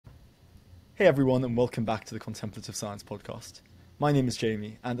Hey everyone, and welcome back to the Contemplative Science Podcast. My name is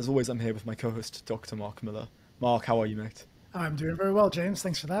Jamie, and as always, I'm here with my co-host, Dr. Mark Miller. Mark, how are you, mate? I'm doing very well, James.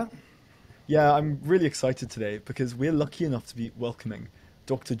 Thanks for that. Yeah, I'm really excited today because we're lucky enough to be welcoming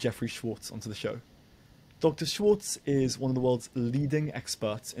Dr. Jeffrey Schwartz onto the show. Dr. Schwartz is one of the world's leading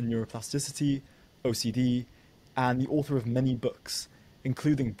experts in neuroplasticity, OCD, and the author of many books,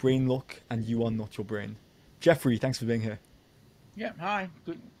 including Brain Lock and You Are Not Your Brain. Jeffrey, thanks for being here. Yeah, hi.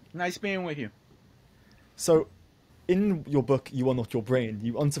 Good. Nice being with you. So, in your book, You Are Not Your Brain,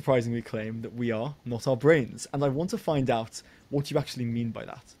 you unsurprisingly claim that we are not our brains. And I want to find out what you actually mean by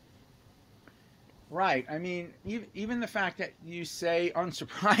that. Right. I mean, even the fact that you say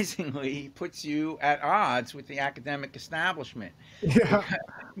unsurprisingly puts you at odds with the academic establishment. Yeah.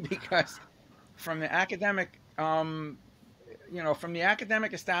 Because from the academic, from the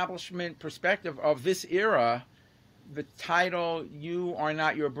academic establishment perspective of this era, the title "You Are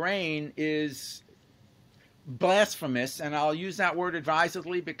Not Your Brain" is blasphemous, and I'll use that word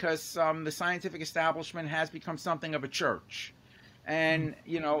advisedly because the scientific establishment has become something of a church, and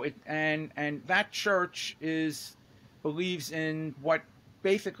and that church believes in what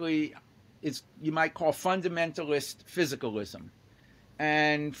basically is you might call fundamentalist physicalism,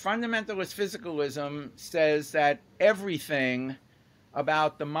 and fundamentalist physicalism says that everything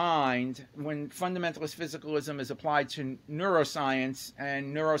about the mind, when fundamentalist physicalism is applied to neuroscience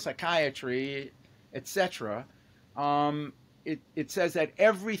and neuropsychiatry, etc., it says that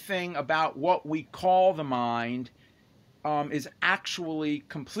everything about what we call the mind is actually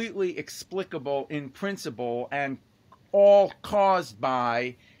completely explicable in principle and all caused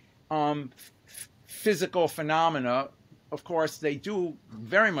by physical phenomena. Of course, they do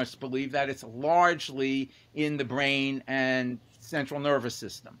very much believe that it's largely in the brain and central nervous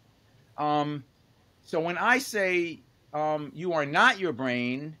system. So when I say you are not your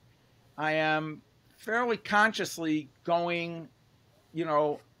brain, I am fairly consciously going,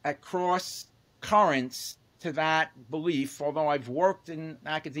 at cross currents to that belief, although I've worked in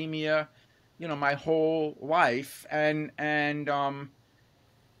academia, my whole life. And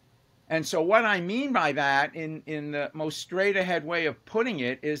so what I mean by that in the most straight ahead way of putting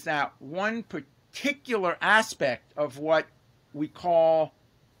it is that one particular aspect of what we call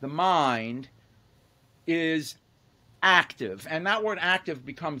the mind is active. And that word active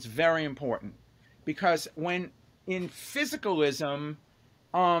becomes very important because when in physicalism,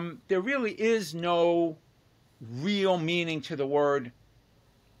 there really is no real meaning to the word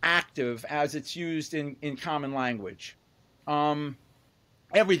active as it's used in common language.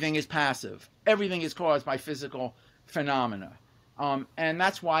 Everything is passive. Everything is caused by physical phenomena. And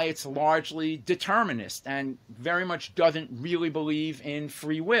that's why it's largely determinist and very much doesn't really believe in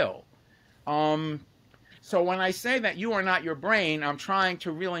free will. So when I say that you are not your brain, I'm trying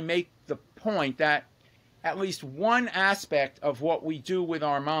to really make the point that at least one aspect of what we do with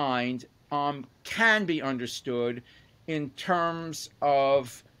our mind can be understood in terms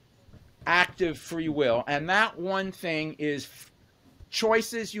of active free will. And that one thing is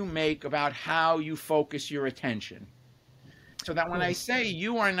choices you make about how you focus your attention. So that when I say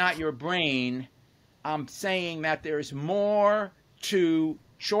you are not your brain, I'm saying that there's more to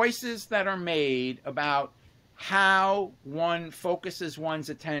choices that are made about how one focuses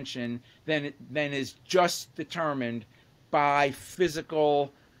one's attention than is just determined by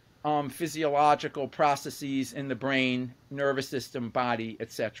physiological processes in the brain, nervous system, body,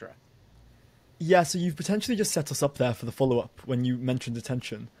 etc. Yeah, so you've potentially just set us up there for the follow-up when you mentioned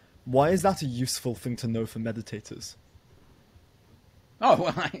attention. Why is that a useful thing to know for meditators? Oh,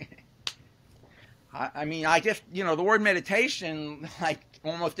 well, I mean, I guess, the word meditation, like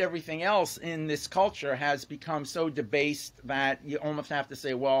almost everything else in this culture, has become so debased that you almost have to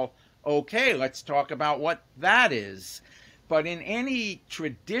say, well, okay, let's talk about what that is. But in any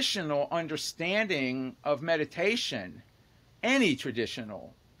traditional understanding of meditation, any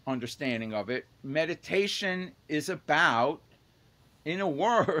traditional understanding of it, meditation is about, in a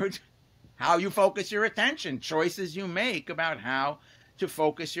word, how you focus your attention, choices you make about how to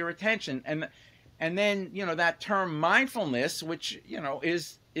focus your attention. And then, that term mindfulness, which,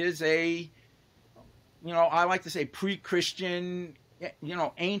 is a, I like to say pre-Christian,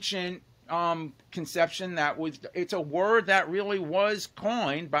 ancient conception it's a word that really was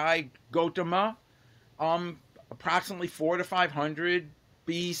coined by Gautama, approximately 400 to 500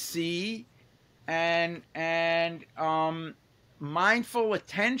 BC. And mindful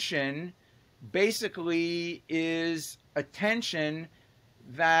attention basically is attention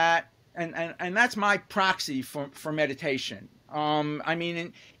that, and that's my proxy for meditation. I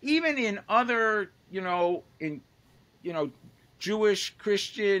mean, even in other, Jewish,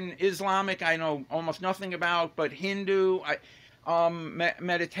 Christian, Islamic, I know almost nothing about, but Hindu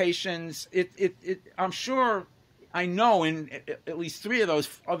meditations, I'm sure I know in at least 3 of those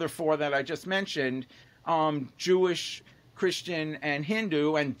other 4 that I just mentioned, Jewish, Christian, and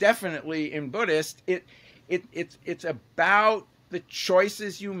Hindu, and definitely in Buddhist, it's about the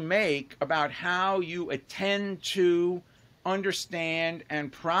choices you make about how you attend to, understand,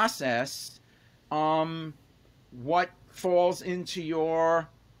 and process what falls into your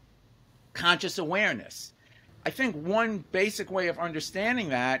conscious awareness. I think one basic way of understanding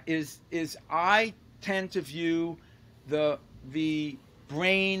that is I tend to view the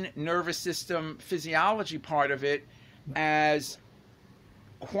brain, nervous system, physiology part of it as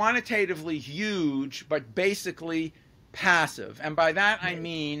quantitatively huge, but basically passive. And by that I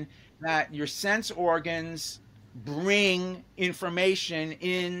mean that your sense organs bring information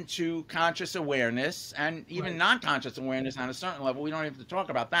into conscious awareness and even non-conscious awareness on a certain level. We don't have to talk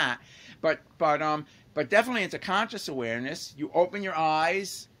about that, but definitely into conscious awareness. You open your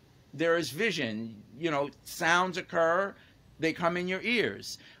eyes, there is vision. Sounds occur, they come in your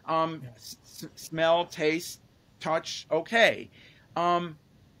ears. Smell, taste, touch, okay.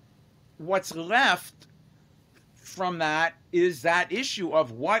 What's left from that is that issue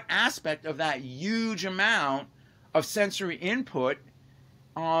of what aspect of that huge amount of sensory input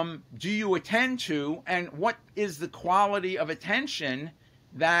do you attend to, and what is the quality of attention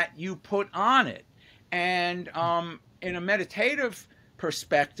that you put on it. And in a meditative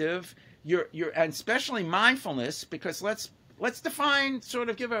perspective, you're and especially mindfulness, because let's define, sort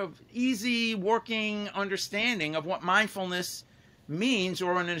of give a easy working understanding of what mindfulness means,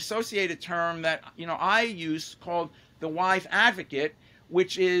 or an associated term that I use called the wife advocate,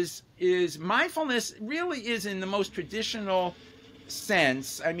 which is mindfulness really is, in the most traditional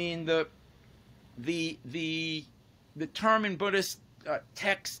sense. I mean, the term in Buddhist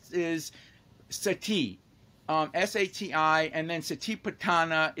text is sati, S-A-T-I, and then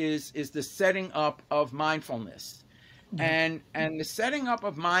satipatthana is the setting up of mindfulness. And the setting up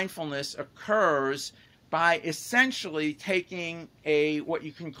of mindfulness occurs by essentially taking what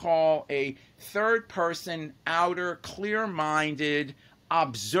you can call a third-person, outer, clear-minded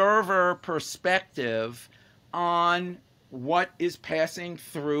observer perspective on what is passing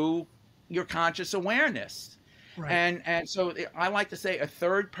through your conscious awareness. Right. And so I like to say a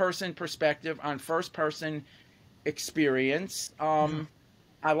third-person perspective on first-person experience.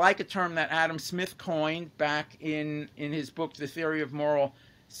 I like a term that Adam Smith coined back in his book, The Theory of Moral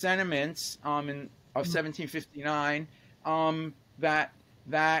Sentiments, of 1759,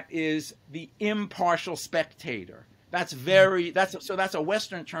 that is the impartial spectator. That's a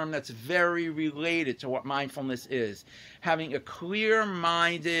Western term that's very related to what mindfulness is. Having a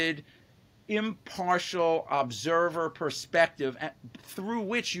clear-minded, impartial observer perspective through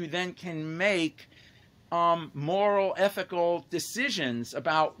which you then can make moral, ethical decisions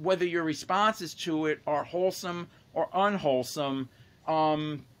about whether your responses to it are wholesome or unwholesome.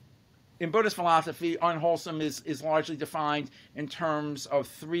 In Buddhist philosophy, unwholesome is largely defined in terms of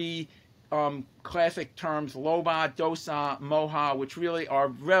 3 classic terms: lobha, dosa, moha, which really are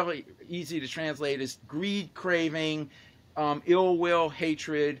really easy to translate as greed, craving, ill will,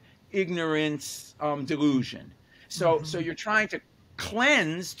 hatred, ignorance, delusion. So you're trying to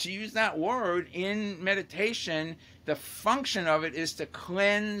cleanse, to use that word in meditation. The function of it is to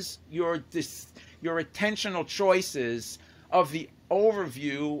cleanse your attentional choices of the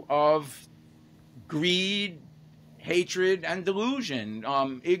overview of greed, hatred, and delusion,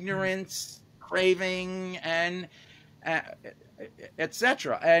 ignorance, craving, and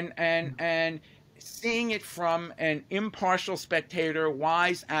etc. And seeing it from an impartial spectator,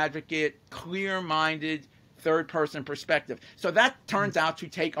 wise advocate, clear-minded, third-person perspective. So that turns out to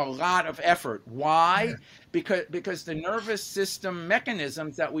take a lot of effort. Why? Because the nervous system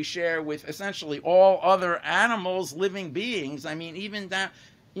mechanisms that we share with essentially all other animals, living beings, I mean, even down,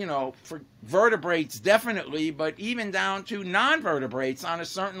 for vertebrates definitely, but even down to non-vertebrates on a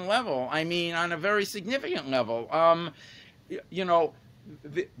certain level, I mean, on a very significant level,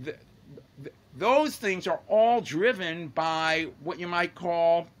 those things are all driven by what you might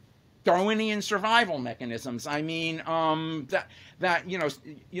call Darwinian survival mechanisms. I mean, the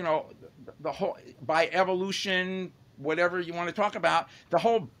whole, by evolution, whatever you want to talk about, the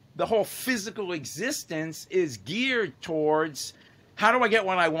whole physical existence is geared towards, how do I get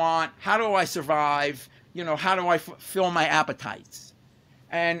what I want? How do I survive? How do I fill my appetites?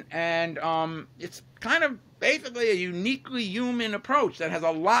 And it's kind of basically a uniquely human approach that has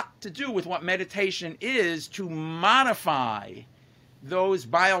a lot to do with what meditation is, to modify those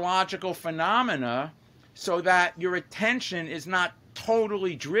biological phenomena so that your attention is not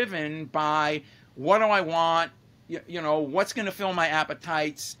totally driven by what do I want, what's going to fill my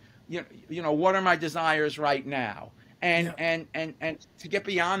appetites, what are my desires right now. And, Yeah. and to get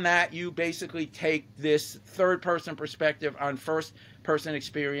beyond that, you basically take this third person perspective on first person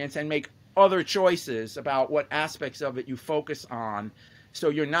experience and make other choices about what aspects of it you focus on. So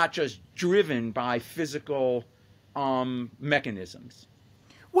you're not just driven by physical mechanisms.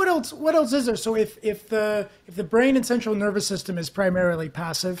 What else? What else is there? So if the brain and central nervous system is primarily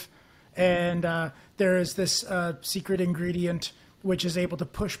passive, and there is this secret ingredient which is able to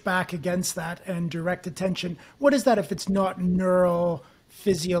push back against that and direct attention, what is that if it's not neural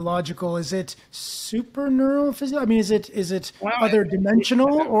physiological? Is it super neural physio? I mean, is it other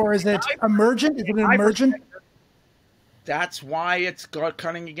dimensional, or is it emergent? Is it an emergent? That's why it's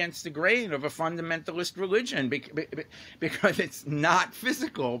cutting against the grain of a fundamentalist religion, because it's not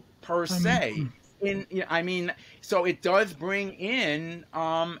physical per se. So it does bring in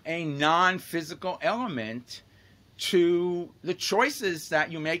a non-physical element to the choices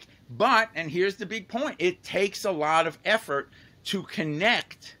that you make. But, and here's the big point, it takes a lot of effort to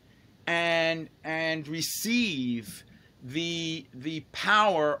connect and receive the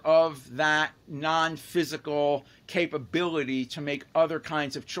power of that non-physical capability to make other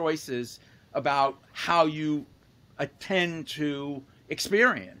kinds of choices about how you attend to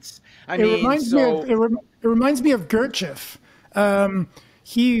experience. It reminds me of Gurdjieff.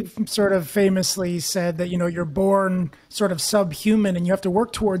 He sort of famously said that, you're born sort of subhuman and you have to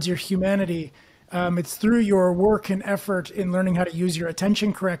work towards your humanity. It's through your work and effort in learning how to use your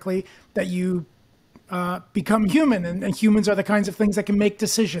attention correctly that you become human, and humans are the kinds of things that can make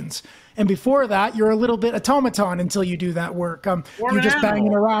decisions. And before that, you're a little bit automaton until you do that work. You're just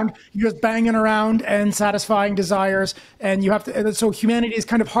banging around and satisfying desires, and you have to. So humanity is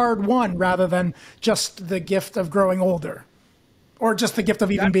kind of hard won rather than just the gift of growing older, or just the gift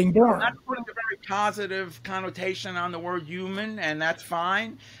of even being born. That's putting a very positive connotation on the word human, and that's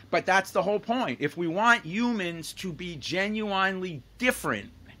fine. But that's the whole point. If we want humans to be genuinely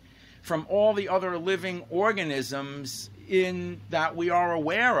different from all the other living organisms in that we are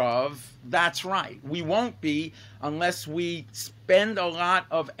aware of, that's right. We won't be unless we spend a lot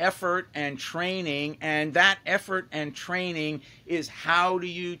of effort and training, and that effort and training is how do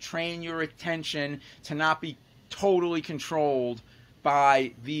you train your attention to not be totally controlled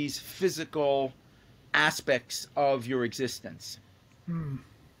by these physical aspects of your existence.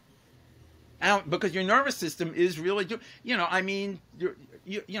 Because your nervous system is really,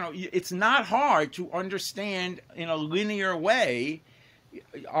 it's not hard to understand in a linear way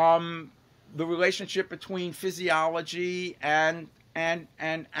the relationship between physiology and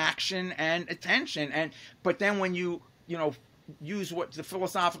action and attention. But then when you use what the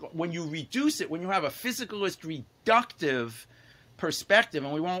philosophical, when you reduce it, when you have a physicalist reductive perspective,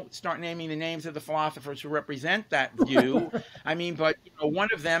 and we won't start naming the names of the philosophers who represent that view. But one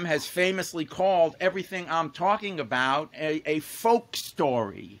of them has famously called everything I'm talking about a folk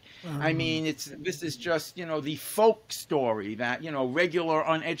story. This is just the folk story that regular,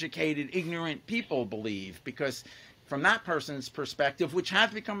 uneducated, ignorant people believe, because from that person's perspective, which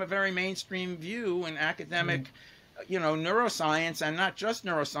has become a very mainstream view in academic, neuroscience, and not just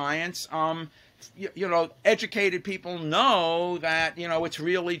neuroscience. Educated people know that, it's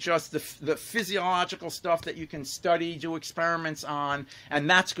really just the physiological stuff that you can study, do experiments on, and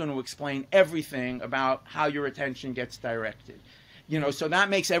that's going to explain everything about how your attention gets directed. So that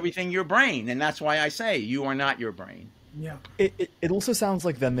makes everything your brain, and that's why I say you are not your brain. Yeah. It also sounds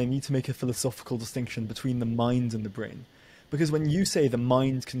like then they need to make a philosophical distinction between the mind and the brain. Because when you say the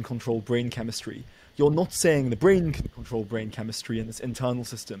mind can control brain chemistry, you're not saying the brain can control brain chemistry in this internal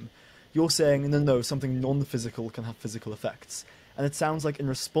system. You're saying, no, something non-physical can have physical effects. And it sounds like in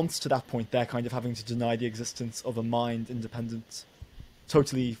response to that point, they're kind of having to deny the existence of a mind independent,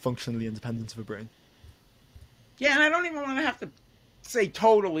 totally functionally independent of a brain. Yeah, and I don't even want to have to say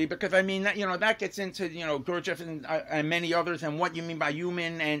totally, because that gets into Gurdjieff and many others and what you mean by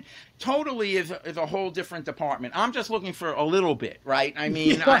human, and totally is a whole different department. I'm just looking for a little bit, right?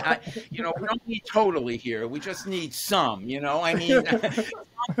 We don't need totally here. We just need some,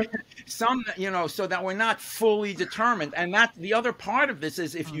 some, so that we're not fully determined. And that the other part of this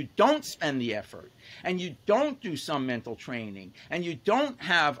is if you don't spend the effort and you don't do some mental training and you don't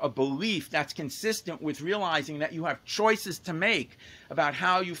have a belief that's consistent with realizing that you have choices to make about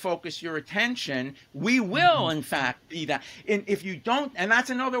how you focus your attention, we will, in fact, be that. And if you don't, and that's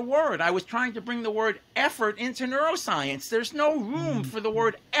another word, I was trying to bring the word effort into neuroscience. There's no room for the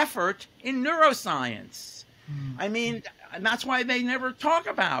word effort in neuroscience. And that's why they never talk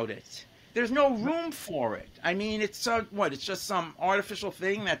about it. there's no room for it. I mean, it's what? It's just some artificial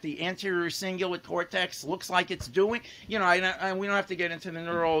thing that the anterior cingulate cortex looks like it's doing. You know, and we don't have to get into the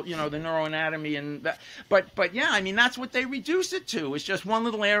neural, you know, the neuroanatomy and that. But yeah, I mean, that's what they reduce it to. It's just one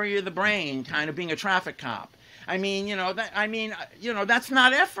little area of the brain, kind of being a traffic cop. I mean, you know, that's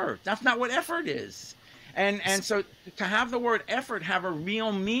not effort. That's not what effort is. And so to have the word effort have a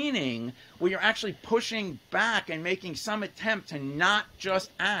real meaning, where you're actually pushing back and making some attempt to not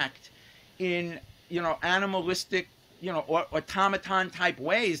just act in, you know, animalistic, you know, automaton type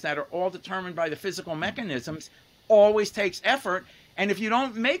ways that are all determined by the physical mechanisms, always takes effort. And if you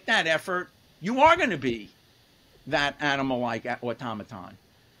don't make that effort, you are going to be that animal-like automaton.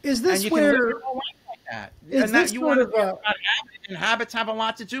 Is this and where? Like that. Is and this that you sort want of to talk about habits, and habits have a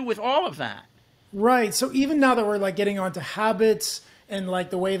lot to do with all of that. Right. So even now that we're like getting onto habits and like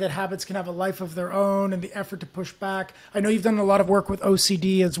the way that habits can have a life of their own and the effort to push back, I know you've done a lot of work with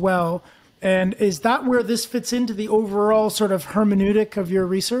OCD as well. And is that where this fits into the overall sort of hermeneutic of your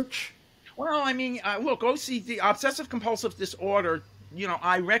research? Well, I mean, look, OCD, obsessive compulsive disorder, you know,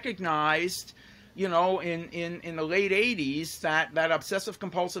 I recognized, you know, in the late 80s that obsessive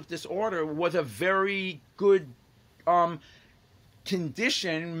compulsive disorder was a very good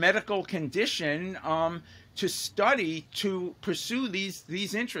condition, medical condition, to study, to pursue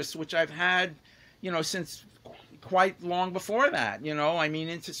these interests, which I've had, you know, since quite long before that, you know, I mean,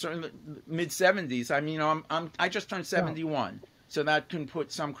 into certain mid 70s. I mean, I just turned 71, so that can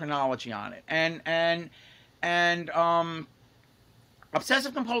put some chronology on it. And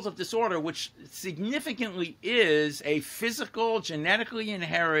obsessive compulsive disorder, which significantly is a physical, genetically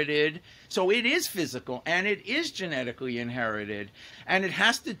inherited, so it is physical and it is genetically inherited, and it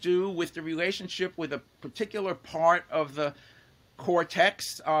has to do with the relationship with a particular part of the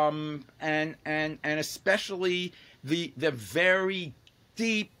cortex, and especially the very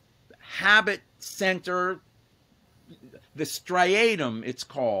deep habit center, the striatum it's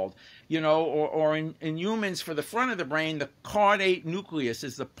called, you know, or in humans, for the front of the brain, the caudate nucleus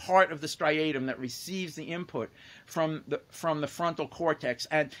is the part of the striatum that receives the input from the frontal cortex,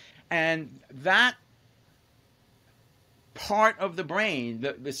 and that part of the brain,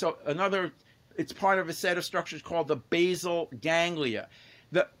 it's part of a set of structures called the basal ganglia.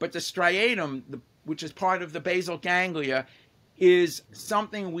 But the striatum, which is part of the basal ganglia, is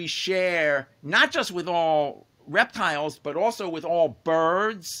something we share not just with all reptiles, but also with all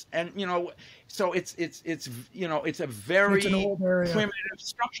birds. And, you know, so it's you know, it's a very primitive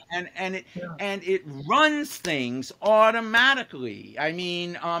structure, and it runs things automatically. I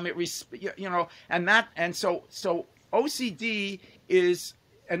mean, you know, and so OCD is.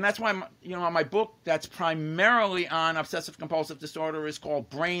 And that's why, you know, my book that's primarily on obsessive compulsive disorder is called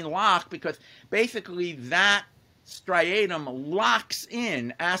Brain Lock, because basically that striatum locks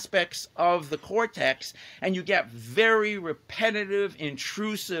in aspects of the cortex, and you get very repetitive,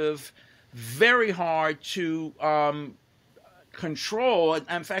 intrusive, very hard to control.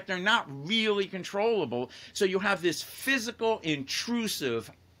 In fact, they're not really controllable. So you have this physical,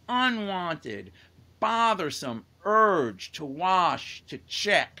 intrusive, unwanted, bothersome urge to wash, to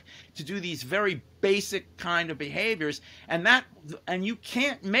check, to do these very basic kind of behaviors, and you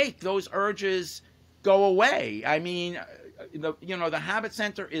can't make those urges go away. I mean, the habit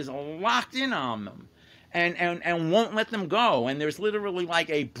center is locked in on them, and won't let them go, and there's literally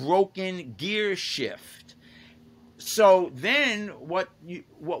like a broken gear shift. So then what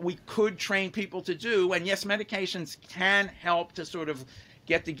we could train people to do, and yes, medications can help to sort of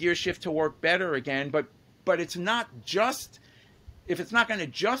get the gear shift to work better again, but it's not just, if it's not going to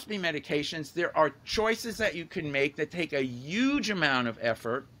just be medications, there are choices that you can make that take a huge amount of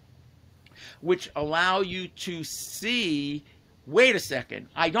effort, which allow you to see, wait a second,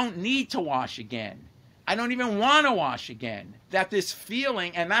 I don't need to wash again. I don't even want to wash again. That this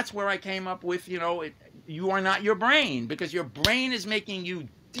feeling, and that's where I came up with, you know, you are not your brain, because your brain is making you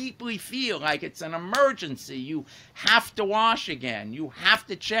deeply feel like it's an emergency. You have to wash again. You have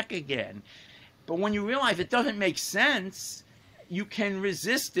to check again. But when you realize it doesn't make sense, you can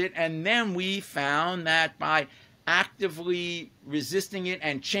resist it. And then we found that by actively resisting it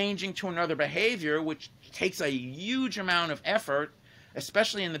and changing to another behavior, which takes a huge amount of effort,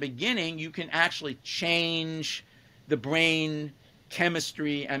 especially in the beginning, you can actually change the brain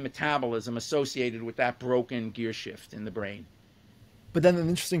chemistry and metabolism associated with that broken gear shift in the brain. But then an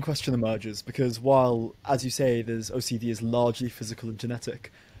interesting question emerges, because while, as you say, OCD is largely physical and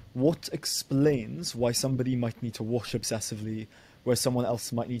genetic, what explains why somebody might need to wash obsessively, where someone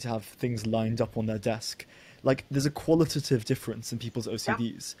else might need to have things lined up on their desk? Like, there's a qualitative difference in people's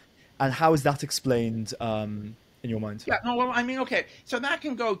OCDs. Yeah. And how is that explained in your mind? Yeah, no, well, I mean, okay, so that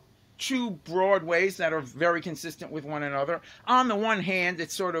can go two broad ways that are very consistent with one another. On the one hand,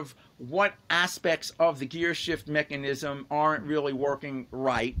 it's sort of what aspects of the gear shift mechanism aren't really working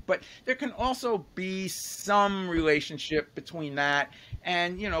right, but there can also be some relationship between that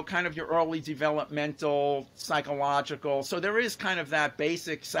and, you know, kind of your early developmental psychological. So there is kind of that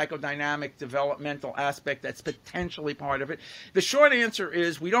basic psychodynamic developmental aspect that's potentially part of it. The short answer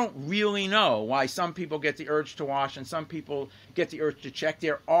is we don't really know why some people get the urge to wash and some people get the urge to check.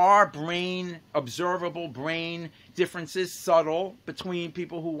 There are observable brain differences, subtle, between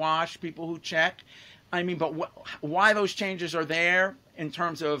people who wash, people who check. I mean, but why those changes are there in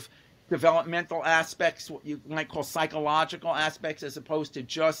terms of developmental aspects, what you might call psychological aspects, as opposed to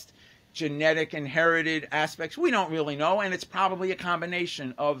just genetic inherited aspects, we don't really know, and it's probably a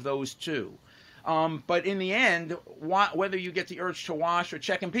combination of those two. But in the end, whether you get the urge to wash or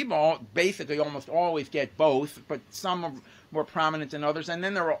check, and people basically almost always get both, but some are more prominent than others. And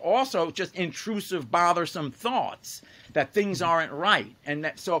then there are also just intrusive, bothersome thoughts that things aren't right. And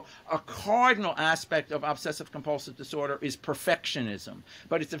so a cardinal aspect of obsessive compulsive disorder is perfectionism.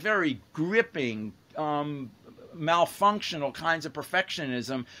 But it's a very gripping, malfunctional kinds of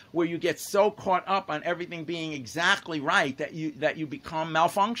perfectionism where you get so caught up on everything being exactly right that you become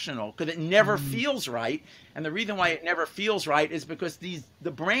malfunctional because it never feels right. And the reason why it never feels right is because the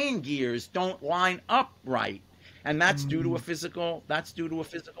brain gears don't line up right, and that's due to a physical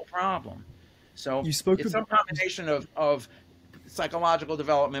problem. So it's some combination of psychological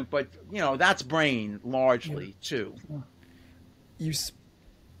development, but you know that's brain largely too. You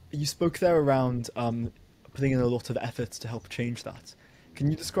spoke there around putting in a lot of efforts to help change that. Can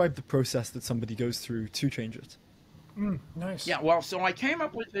you describe the process that somebody goes through to change it? Nice. Yeah, well, so I came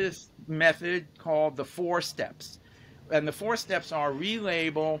up with this method called the 4 steps. And the 4 steps are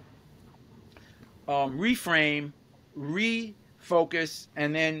relabel, reframe, refocus,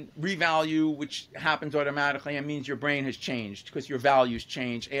 and then revalue, which happens automatically and means your brain has changed because your values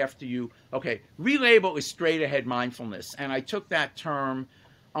change after you. Okay, relabel is straight ahead mindfulness. And I took that term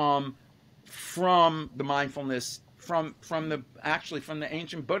from the mindfulness, from the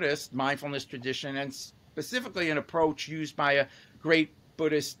ancient Buddhist mindfulness tradition, and specifically an approach used by a great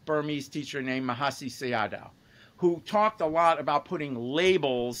Buddhist Burmese teacher named Mahasi Sayadaw, who talked a lot about putting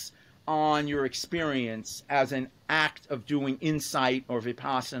labels on your experience as an act of doing insight or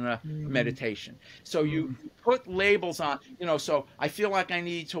vipassana meditation. So you put labels on, you know, so I feel like I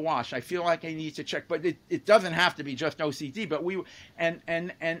need to wash, I feel like I need to check, but it doesn't have to be just OCD, but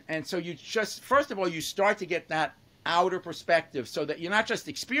and so you just, first of all, you start to get that outer perspective so that you're not just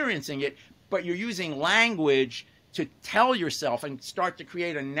experiencing it, but you're using language to tell yourself and start to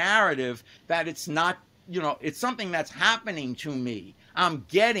create a narrative that it's not, you know, it's something that's happening to me. I'm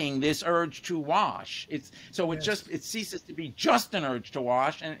getting this urge to wash. It ceases to be just an urge to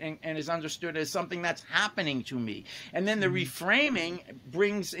wash and is understood as something that's happening to me. And then the reframing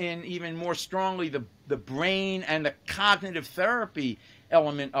brings in even more strongly the brain and the cognitive therapy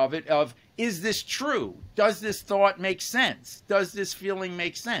element of it, of is this true? Does this thought make sense? Does this feeling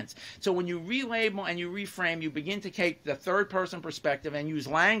make sense? So when you relabel and you reframe, you begin to take the third person perspective and use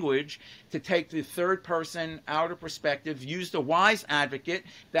language to take the third person outer perspective, use the wise advocate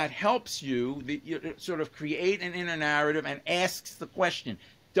that helps you sort of create an inner narrative and asks the question,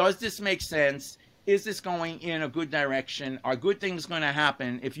 does this make sense? Is this going in a good direction? Are good things going to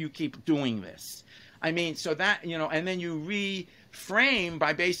happen if you keep doing this? I mean, so that, you know, and then you reframe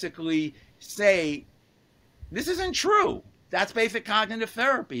by basically say, this isn't true. That's basic cognitive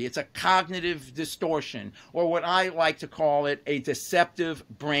therapy. It's a cognitive distortion, or what I like to call it, a deceptive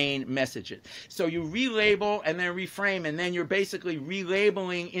brain message. So you relabel and then reframe, and then you're basically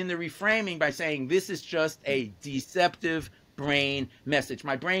relabeling in the reframing by saying, this is just a deceptive brain message.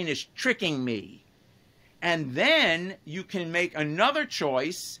 My brain is tricking me. And then you can make another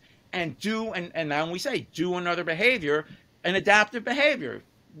choice and do, and now we say, do another behavior, an adaptive behavior,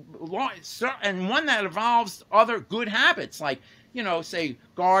 and one that involves other good habits, like, you know, say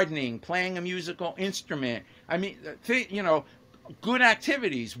gardening, playing a musical instrument. I mean, you know, good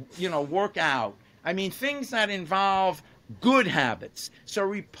activities, you know, work out. I mean, things that involve good habits.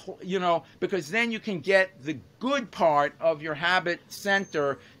 So, you know, because then you can get the good part of your habit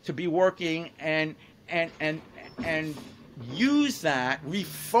center to be working and use that,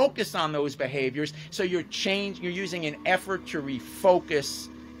 refocus on those behaviors. So you're using an effort to refocus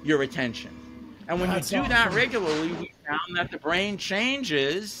your attention. And when you do that regularly, we found that the brain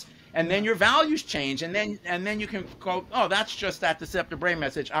changes, and then your values change, and then you can go, oh, that's just that deceptive brain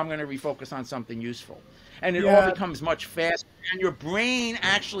message. I'm going to refocus on something useful. And it all becomes much faster, and your brain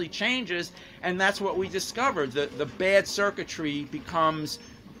actually changes, and that's what we discovered. The bad circuitry becomes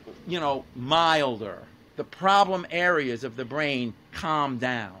milder. The problem areas of the brain calm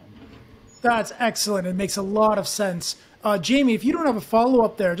down. That's excellent. It makes a lot of sense. Jamie, if you don't have a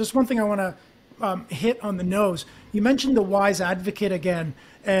follow-up there, just one thing I want to hit on the nose. You mentioned the wise advocate again,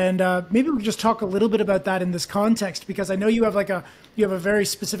 and maybe we could just talk a little bit about that in this context, because I know you have a very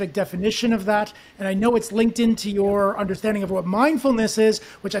specific definition of that, and I know it's linked into your understanding of what mindfulness is,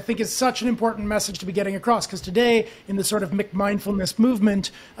 which I think is such an important message to be getting across, because today in the sort of mindfulness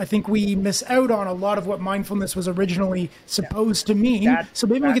movement, I think we miss out on a lot of what mindfulness was originally supposed to mean. So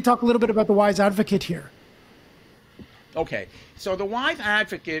maybe we could talk a little bit about the wise advocate here. Okay, so the wise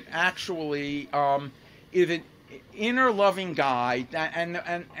advocate actually is an inner loving guide, and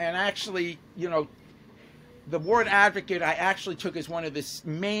actually, the word advocate I actually took as one of the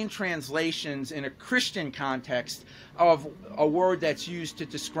main translations in a Christian context of a word that's used to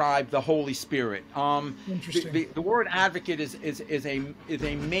describe the Holy Spirit. Interesting. The word advocate is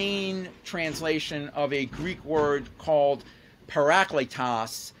a main translation of a Greek word called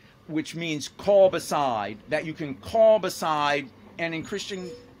parakletos, which means call beside, that you can call beside, and in Christian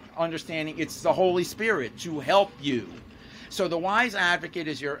understanding, it's the Holy Spirit to help you. So the wise advocate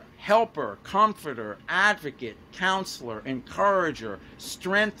is your helper, comforter, advocate, counselor, encourager,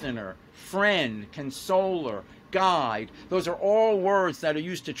 strengthener, friend, consoler, guide. Those are all words that are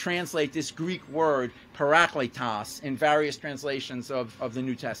used to translate this Greek word parakletos in various translations of the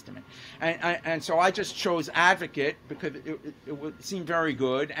New Testament. And so I just chose advocate because it seemed very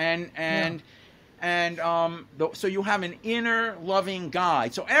good. So you have an inner loving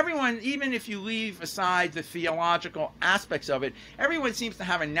guide. So everyone, even if you leave aside the theological aspects of it, everyone seems to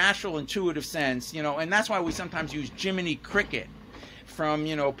have a natural intuitive sense, and that's why we sometimes use Jiminy Cricket from,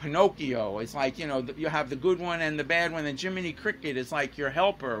 Pinocchio. It's like, you have the good one and the bad one, and Jiminy Cricket is like your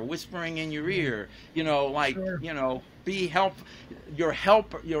helper whispering in your ear, be your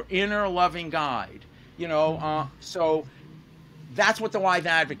helper, your inner loving guide, so that's what the wise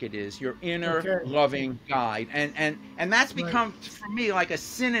advocate is, your inner loving guide. And that's become, for me, like a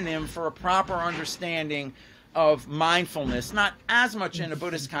synonym for a proper understanding of mindfulness, not as much in a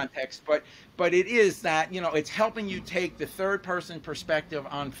Buddhist context, but it is that, it's helping you take the third person perspective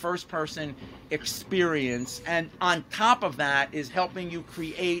on first person experience. And on top of that is helping you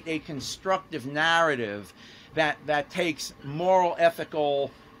create a constructive narrative that takes moral, ethical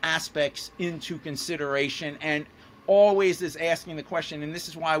aspects into consideration, and always is asking the question, and this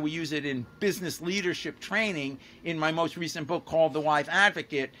is why we use it in business leadership training in my most recent book called The Wise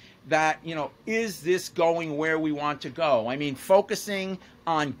Advocate, that, is this going where we want to go? I mean, focusing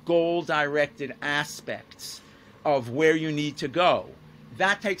on goal-directed aspects of where you need to go.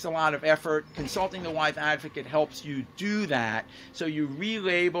 That takes a lot of effort. Consulting the wise advocate helps you do that. So you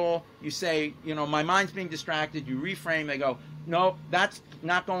relabel, you say, my mind's being distracted, you reframe, they go, no, that's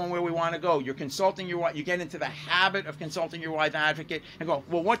not going where we want to go. You're consulting you get into the habit of consulting your wise advocate and go,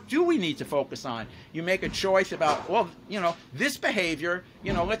 well, what do we need to focus on? You make a choice about, well, this behavior,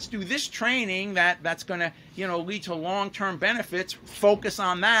 let's do this training that's going to, lead to long-term benefits. Focus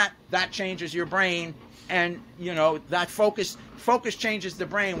on that. That changes your brain. And, that focus changes the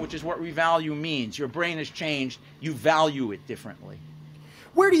brain, which is what revalue means. Your brain has changed. You value it differently.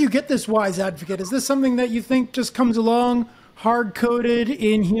 Where do you get this wise advocate? Is this something that you think just comes along hard-coded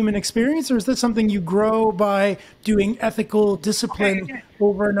in human experience, or is this something you grow by doing ethical discipline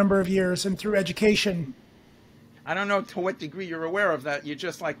over a number of years and through education? I don't know to what degree you're aware of that. You're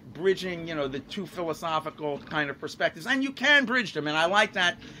just like bridging, the two philosophical kind of perspectives. And you can bridge them. And I like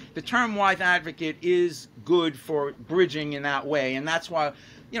that the term wise advocate is good for bridging in that way. And that's why,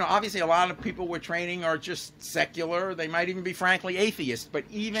 obviously a lot of people we're training are just secular. They might even be frankly atheist. But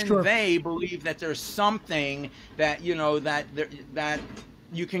even they believe that there's something that, that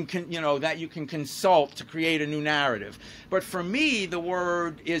you can consult to create a new narrative. But for me, the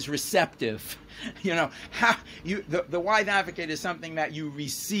word is receptive. The wise advocate is something that you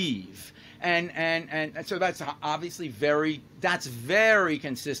receive. And so that's obviously very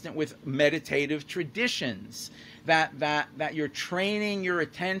consistent with meditative traditions, that you're training your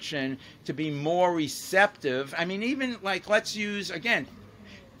attention to be more receptive. I mean, even like, let's use, again,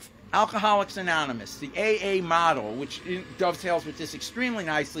 Alcoholics Anonymous, the AA model, which dovetails with this extremely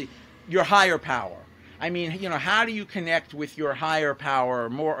nicely, your higher power. I mean, how do you connect with your higher power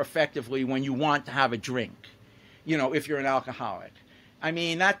more effectively when you want to have a drink, if you're an alcoholic? I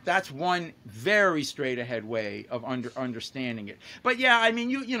mean, that's one very straight ahead way of understanding it. But yeah, I mean,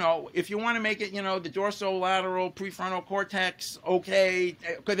 if you want to make it, the dorsolateral prefrontal cortex, okay,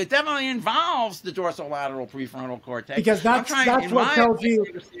 because it definitely involves the dorsolateral prefrontal cortex. Because that's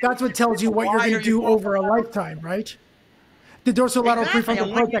what tells you what you're going to do over a lifetime, right? The dorsolateral Exactly.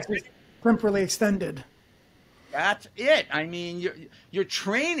 prefrontal cortex is temporally extended. That's it. I mean, you're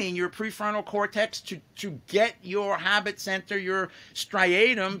training your prefrontal cortex to get your habit center, your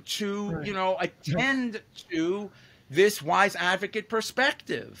striatum to, attend to this wise advocate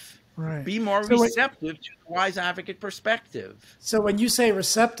perspective. Right. Be more receptive to the wise advocate perspective. So when you say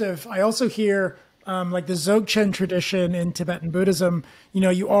receptive, I also hear like the Dzogchen tradition in Tibetan Buddhism,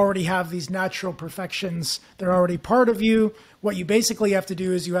 you already have these natural perfections. They're already part of you. What you basically have to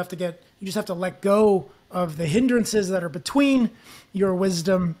do is you just have to let go of the hindrances that are between your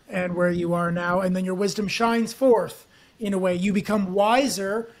wisdom and where you are now. And then your wisdom shines forth in a way. You become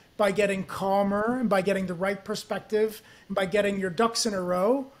wiser by getting calmer and by getting the right perspective and by getting your ducks in a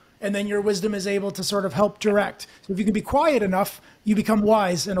row. And then your wisdom is able to sort of help direct. So if you can be quiet enough, you become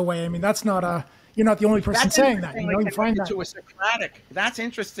wise in a way. I mean, you're not the only person saying that. You find that. To a Socratic. That's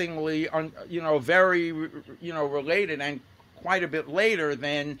interestingly, very, related and quite a bit later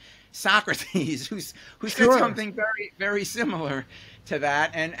than Socrates, who said something very, very similar to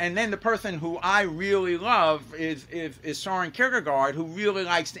that. And then the person who I really love is Søren Kierkegaard, who really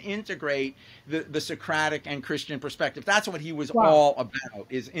likes to integrate the Socratic and Christian perspective. That's what he was all about,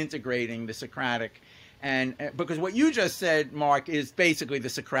 is integrating the Socratic. And because what you just said, Mark, is basically the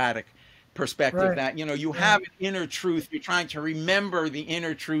Socratic perspective, that you have an inner truth. You're trying to remember the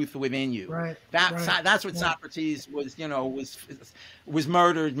inner truth within you. That's what Socrates was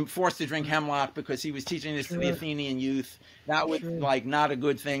murdered, forced to drink hemlock because he was teaching this to the Athenian youth. That was like not a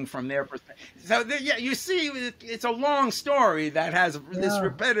good thing from their perspective. So you see, it's a long story that has this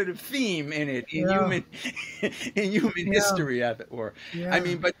repetitive theme in it in human history, as it were. I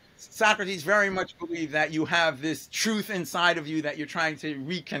mean, but Socrates very much believed that you have this truth inside of you that you're trying to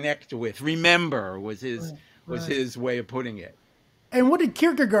reconnect with. Remember was his way of putting it. And what did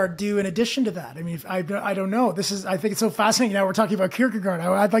Kierkegaard do in addition to that? I mean, I don't know. I think it's so fascinating. Now we're talking about Kierkegaard.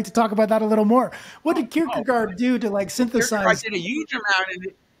 I'd like to talk about that a little more. What did Kierkegaard do to synthesize?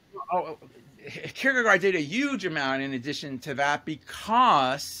 Kierkegaard did a huge amount in addition to that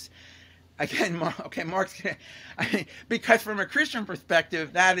because, again, Mark's, because from a Christian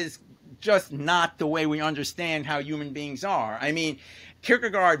perspective, that is just not the way we understand how human beings are. I mean,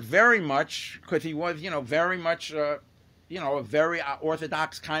 Kierkegaard very much, because he was, very much, a very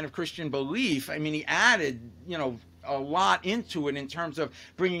orthodox kind of Christian belief. I mean, he added, a lot into it in terms of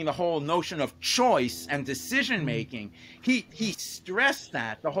bringing the whole notion of choice and decision making. He stressed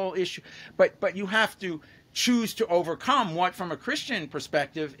that, the whole issue. But you have to choose to overcome what, from a Christian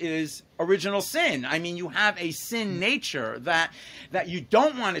perspective, is original sin. I mean, you have a sin nature that you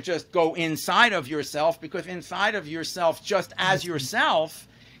don't want to just go inside of yourself, because inside of yourself, just as yourself,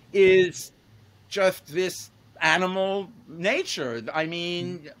 is just this animal nature. I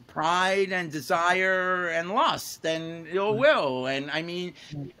mean, pride and desire and lust and ill will, and I mean,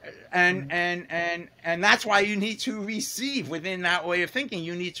 and that's why you need to receive, within that way of thinking,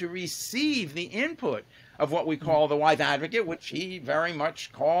 you need to receive the input of what we call the wise advocate, which he very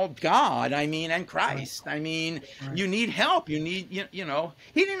much called God, I mean, and Christ. I mean, you need help. You need, he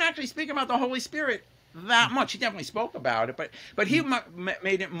didn't actually speak about the Holy Spirit that much. He definitely spoke about it, but he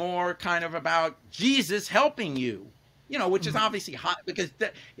made it more kind of about Jesus helping you, which is obviously hot, because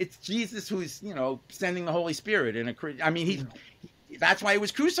it's Jesus who's, sending the Holy Spirit. That's why he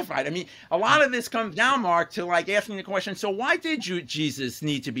was crucified. I mean, a lot of this comes down, Mark, to asking the question, so why did Jesus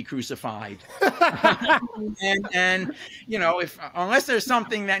need to be crucified? and if unless there's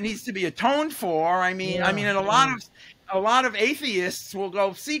something that needs to be atoned for, and a lot of atheists will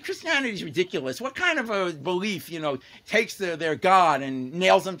go, see, Christianity is ridiculous. What kind of a belief, takes their God and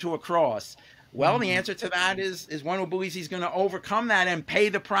nails them to a cross? Well, the answer to that is one who believes he's going to overcome that and pay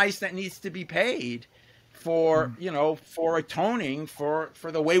the price that needs to be paid for, for atoning for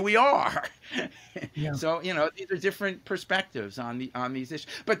the way we are. So, these are different perspectives on these issues.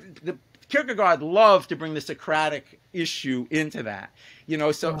 But Kierkegaard loved to bring the Socratic issue into that,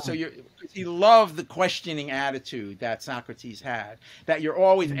 he loved the questioning attitude that Socrates had, that you're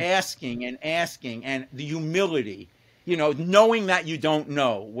always asking and the humility, knowing that you don't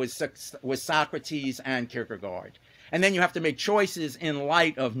know, was Socrates and Kierkegaard. And then you have to make choices in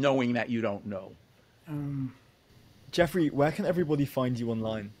light of knowing that you don't know. Jeffrey, where can everybody find you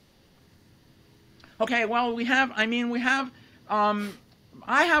online? Okay, well,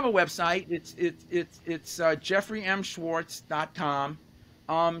 I have a website. It's jeffreymschwartz.com.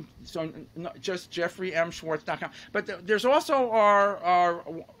 So just jeffreymschwartz.com. But there's also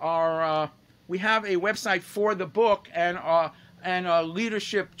our we have a website for the book and a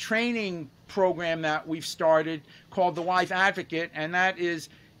leadership training program that we've started called The Wise Advocate, and that is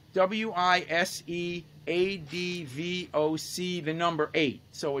wisecadvocate.com. ADVOC, the number 8.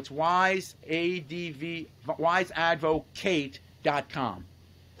 So it's wiseadvocate.com.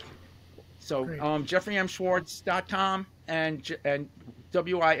 So JeffreyMSchwartz.com and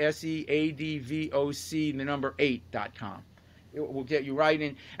WISEADVOC, the number 8.com. It will get you right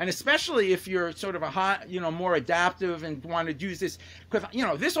in. And especially if you're sort of a high, more adaptive and want to use this, because,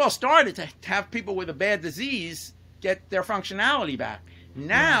 this all started to have people with a bad disease get their functionality back.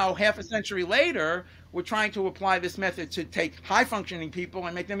 Now, half a century later, we're trying to apply this method to take high-functioning people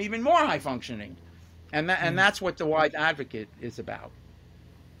and make them even more high-functioning. And that's what the Wise Advocate is about.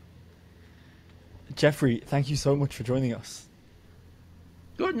 Jeffrey, thank you so much for joining us.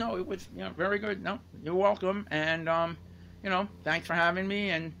 Good. No, it was very good. No, you're welcome. And, thanks for having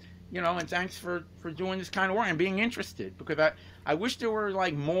me. And, and thanks for doing this kind of work and being interested. Because I wish there were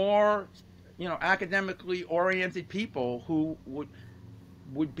like more, academically oriented people who would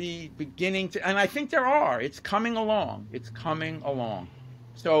be beginning to, and I think there are. It's coming along.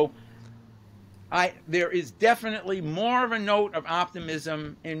 So there is definitely more of a note of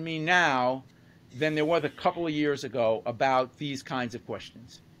optimism in me now than there was a couple of years ago about these kinds of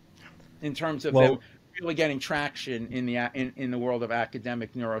questions, in terms of them really getting traction in the world of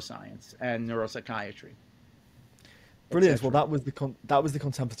academic neuroscience and neuropsychiatry. Brilliant. Well, that was the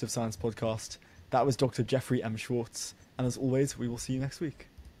Contemplative Science Podcast. That was Dr. Jeffrey M. Schwartz. And as always, we will see you next week.